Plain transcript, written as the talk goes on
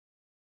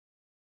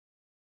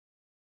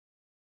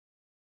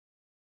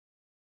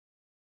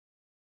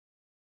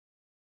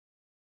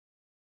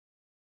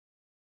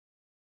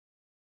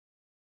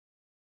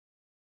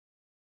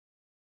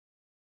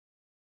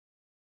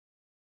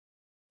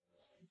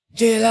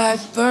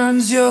Daylight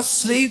burns your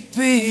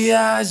sleepy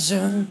eyes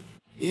and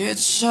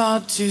it's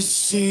hard to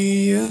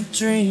see you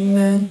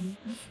dreaming.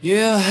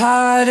 You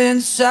hide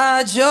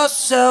inside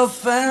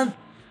yourself and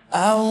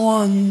I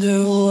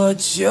wonder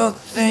what you're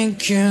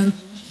thinking.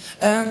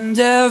 And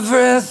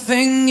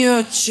everything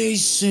you're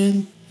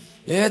chasing,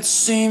 it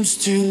seems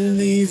to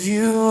leave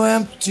you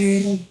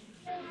empty.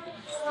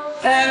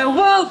 And it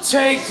won't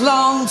take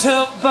long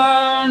to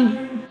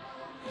burn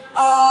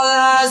all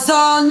eyes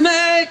on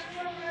me.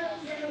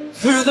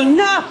 Through the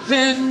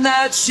nothing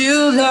that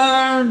you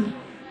learn,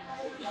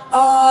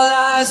 all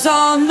eyes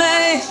on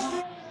me.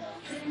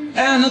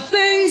 And the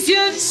things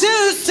you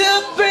choose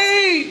to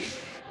be,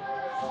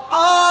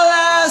 all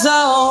eyes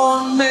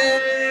on me.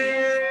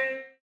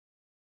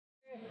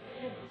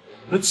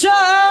 But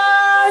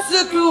just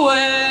look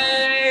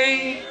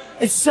away.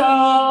 It's so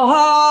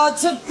hard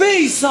to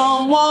be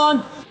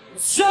someone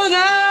shown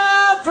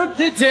up from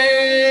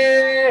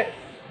today.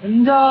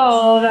 And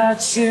all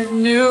that you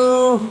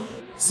knew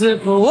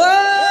slip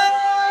away.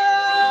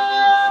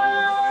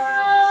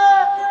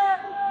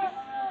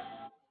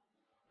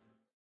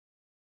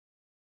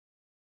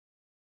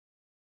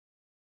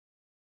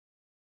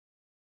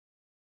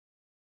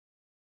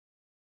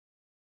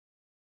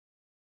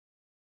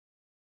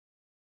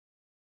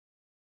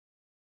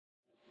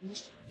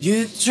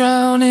 You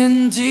drown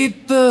in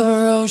deeper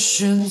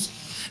oceans,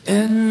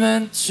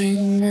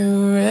 inventing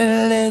new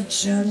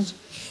religions.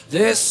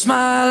 They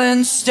smile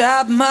and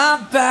stab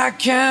my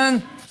back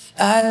and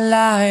I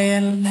lie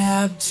and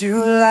have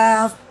to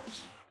laugh.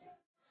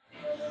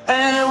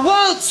 And it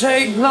won't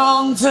take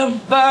long to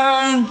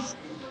burn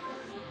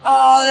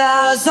all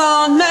eyes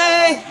on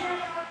me.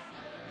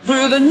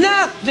 Through the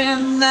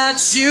nothing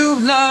that you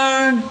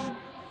learn,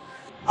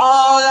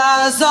 all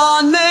eyes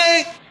on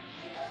me.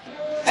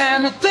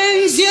 And the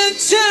things you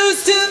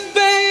choose to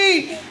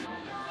be,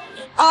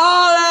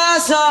 all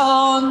eyes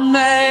on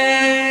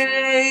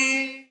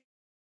me.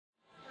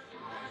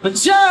 But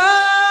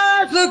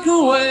just look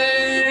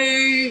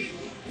away.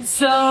 It's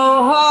so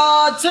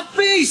hard to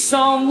be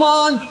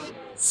someone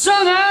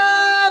shown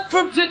up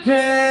from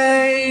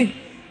today.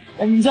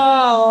 And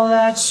all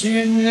that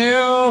you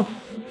knew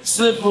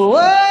slip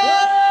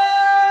away.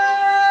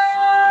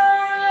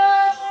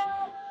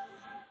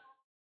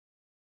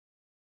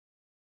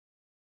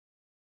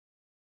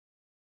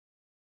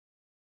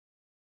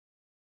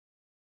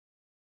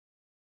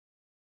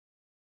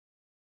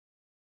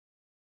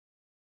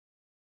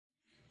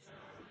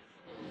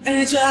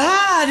 And you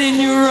hide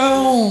in your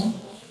room,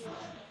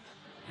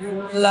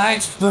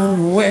 lights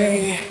burn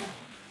away,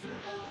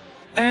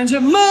 and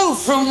you move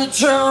from the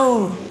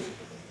truth.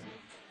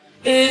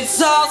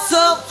 It's all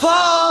so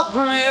far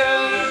from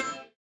you.